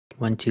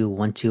1 2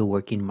 1 2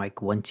 working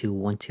mic 1 2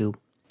 1 2.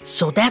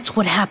 So that's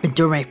what happened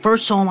during my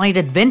first online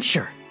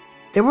adventure.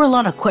 There were a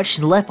lot of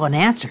questions left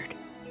unanswered,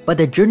 but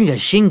the journey of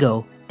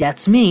Shingo,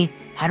 that's me,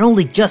 had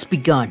only just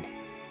begun.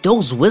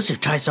 Those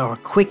wizard types are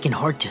quick and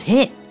hard to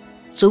hit,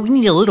 so we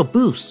need a little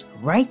boost,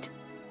 right?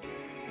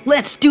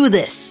 Let's do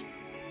this!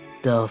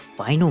 The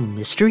final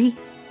mystery?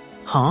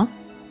 Huh?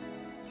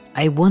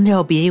 I wonder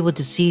I'll be able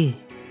to see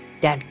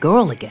that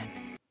girl again.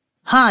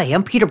 Hi,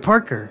 I'm Peter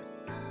Parker.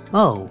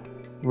 Oh,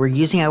 we're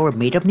using our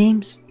made-up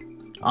names?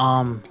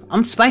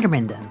 I'm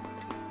Spider-Man then.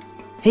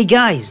 Hey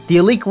guys, the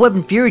Elite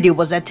Weapon Fury Day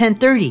was at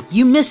 10:30.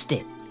 You missed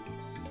it.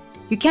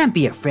 You can't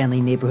be a friendly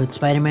neighborhood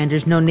Spider-Man.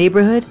 There's no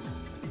neighborhood.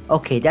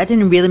 Okay, that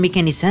didn't really make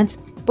any sense,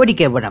 but you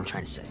get what I'm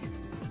trying to say.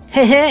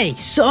 Hey,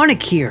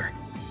 Sonic here.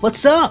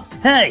 What's up?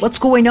 Hey, what's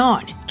going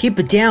on? Keep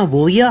it down,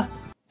 will ya?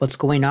 What's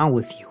going on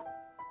with you?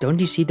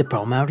 Don't you see the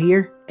problem out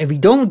here? If we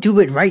don't do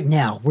it right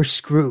now, we're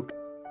screwed.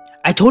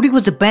 I told you it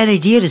was a bad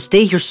idea to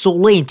stay here so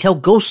late and tell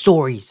ghost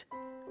stories.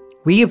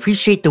 We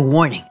appreciate the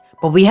warning,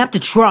 but we have to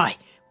try.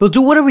 We'll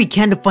do whatever we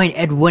can to find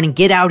Edwin and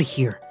get out of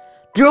here.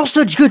 They're all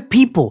such good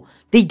people.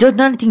 They did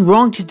nothing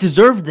wrong to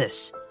deserve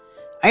this.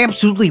 I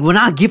absolutely will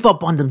not give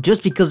up on them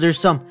just because there's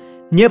some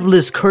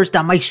nebulous curse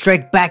that might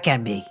strike back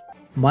at me.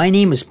 My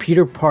name is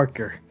Peter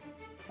Parker.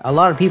 A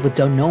lot of people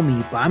don't know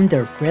me, but I'm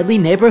their friendly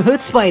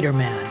neighborhood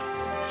Spider-Man.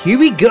 Here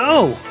we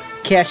go!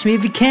 Catch me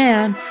if you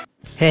can.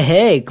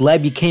 Hey,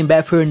 glad you came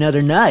back for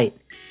another night.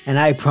 And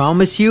I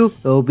promise you,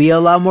 it'll be a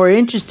lot more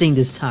interesting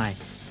this time.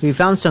 We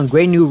found some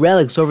great new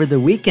relics over the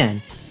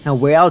weekend, and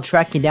we're out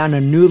tracking down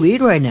a new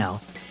lead right now.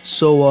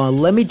 So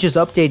let me just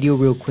update you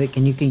real quick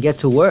and you can get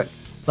to work.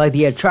 Like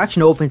the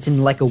attraction opens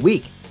in like a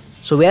week,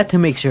 so we have to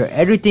make sure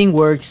everything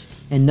works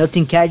and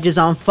nothing catches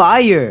on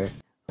fire.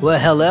 Well,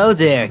 hello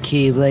there,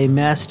 Keyblade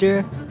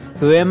Master.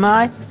 Who am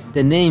I?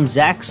 The name's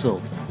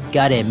Axel.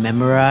 Got it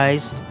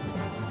memorized?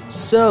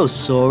 So,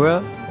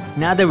 Sora,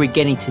 now that we're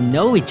getting to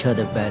know each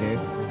other better,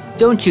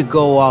 don't you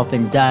go off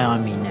and die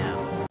on me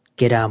now.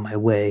 Get out of my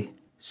way.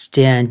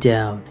 Stand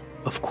down.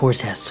 Of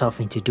course it has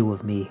something to do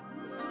with me.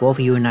 Both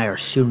of you and I are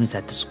students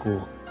at the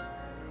school,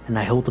 and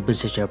I hold the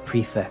position of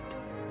prefect.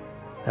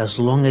 As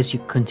long as you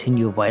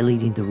continue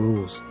violating the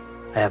rules,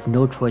 I have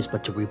no choice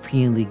but to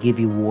repeatedly give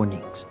you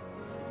warnings.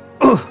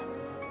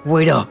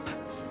 Wait up.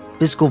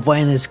 Physical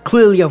violence is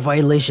clearly a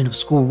violation of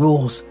school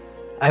rules.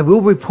 I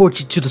will report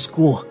you to the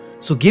school,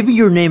 so give me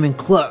your name and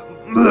club.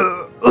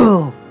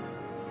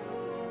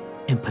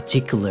 In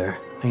particular,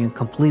 I am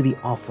completely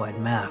awful at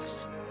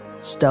maths.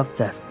 Stuff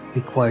that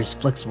requires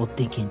flexible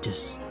thinking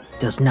just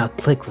does not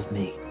click with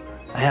me.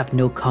 I have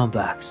no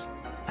comebacks.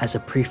 As a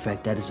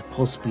prefect that is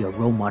supposed to be a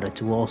role model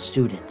to all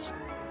students,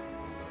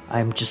 I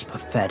am just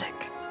pathetic.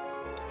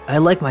 I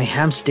like my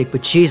ham steak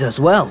with cheese as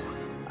well.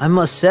 I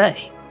must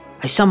say,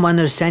 I somehow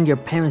understand your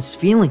parents'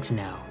 feelings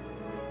now.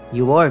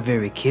 You are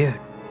very cute.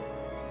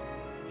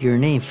 Your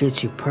name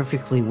fits you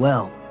perfectly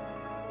well.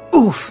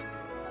 Oof!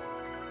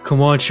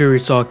 Come on,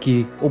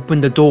 Shirizaki,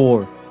 open the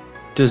door.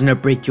 Doesn't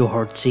it break your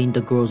heart seeing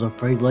the girls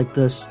afraid like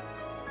this?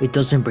 It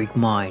doesn't break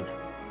mine.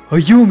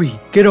 Ayumi,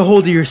 get a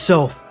hold of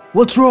yourself.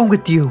 What's wrong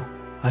with you?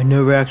 I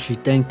never actually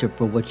thanked her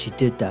for what she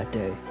did that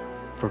day,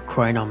 for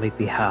crying on my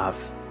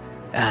behalf.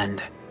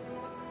 And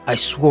I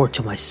swore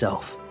to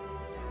myself,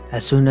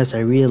 as soon as I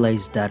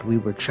realized that we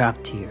were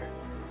trapped here,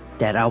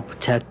 that I'll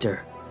protect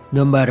her,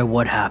 no matter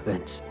what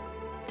happens.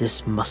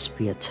 This must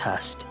be a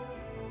test,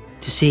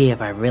 to see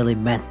if I really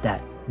meant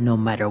that no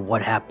matter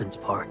what happens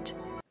part.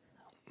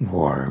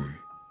 Worm,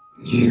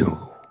 you.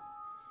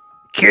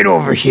 Get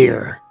over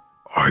here.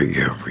 I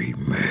am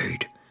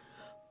remade,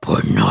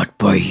 but not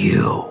by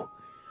you.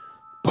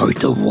 By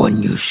the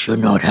one you should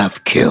not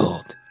have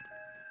killed.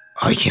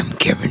 I am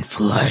given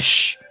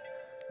flesh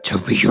to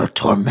be your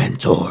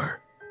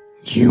tormentor.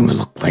 You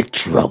look like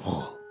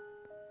trouble.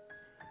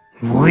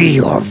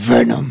 We are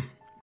Venom.